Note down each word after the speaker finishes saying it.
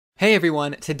Hey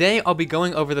everyone, today I'll be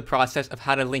going over the process of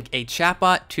how to link a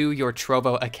chatbot to your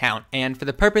Trovo account. And for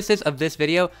the purposes of this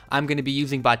video, I'm going to be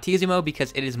using Botisimo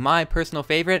because it is my personal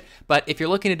favorite, but if you're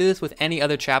looking to do this with any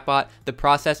other chatbot, the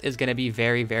process is going to be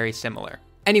very similar.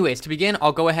 Anyways, to begin,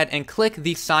 I'll go ahead and click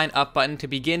the sign up button to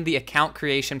begin the account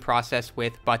creation process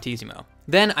with Botisimo.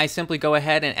 Then I simply go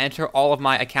ahead and enter all of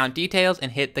my account details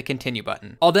and hit the continue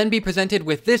button. I'll then be presented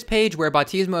with this page where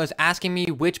Botisimo is asking me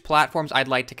which platforms I'd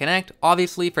like to connect.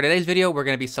 Obviously, for today's video, we're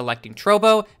going to be selecting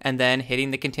Trovo and then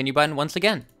hitting the continue button once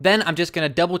again. Then I'm just going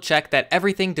to double check that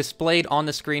everything displayed on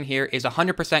the screen here is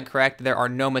 100% correct, there are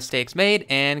no mistakes made,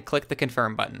 and click the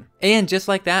confirm button. And just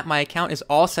like that, my account is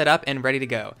all set up and ready to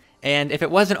go. And if it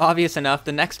wasn't obvious enough,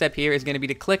 the next step here is going to be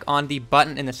to click on the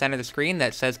button in the center of the screen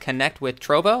that says connect with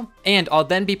Trovo. And I'll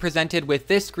then be presented with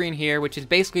this screen here, which is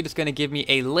basically just going to give me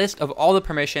a list of all the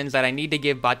permissions that I need to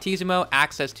give Botisimo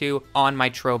access to on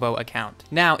my Trovo account.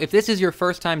 Now, if this is your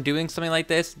first time doing something like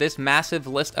this massive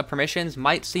list of permissions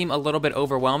might seem a little bit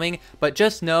overwhelming, but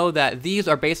just know that these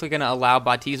are basically going to allow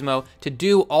Botisimo to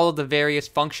do all of the various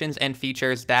functions and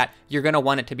features that you're going to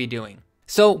want it to be doing.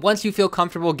 So once you feel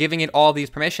comfortable giving it all these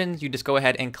permissions, you just go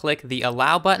ahead and click the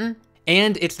allow button.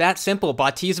 And it's that simple.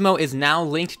 Botisimo is now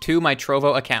linked to my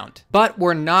Trovo account. But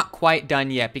we're not quite done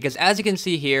yet because as you can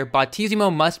see here,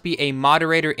 Botisimo must be a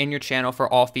moderator in your channel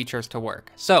for all features to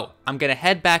work. So I'm going to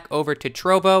head back over to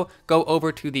Trovo, go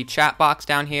over to the chat box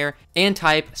down here and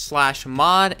type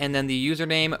 /mod and then the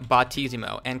username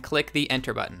Botisimo and click the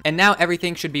enter button. And now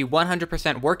everything should be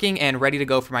 100% working and ready to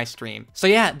go for my stream. So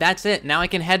yeah, that's it. Now I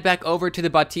can head back over to the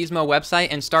Botisimo website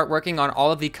and start working on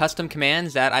all of the custom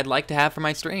commands that I'd like to have for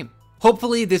my stream.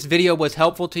 Hopefully this video was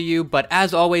helpful to you, but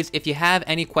as always, if you have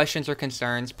any questions or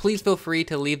concerns, please feel free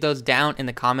to leave those down in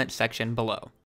the comment section below.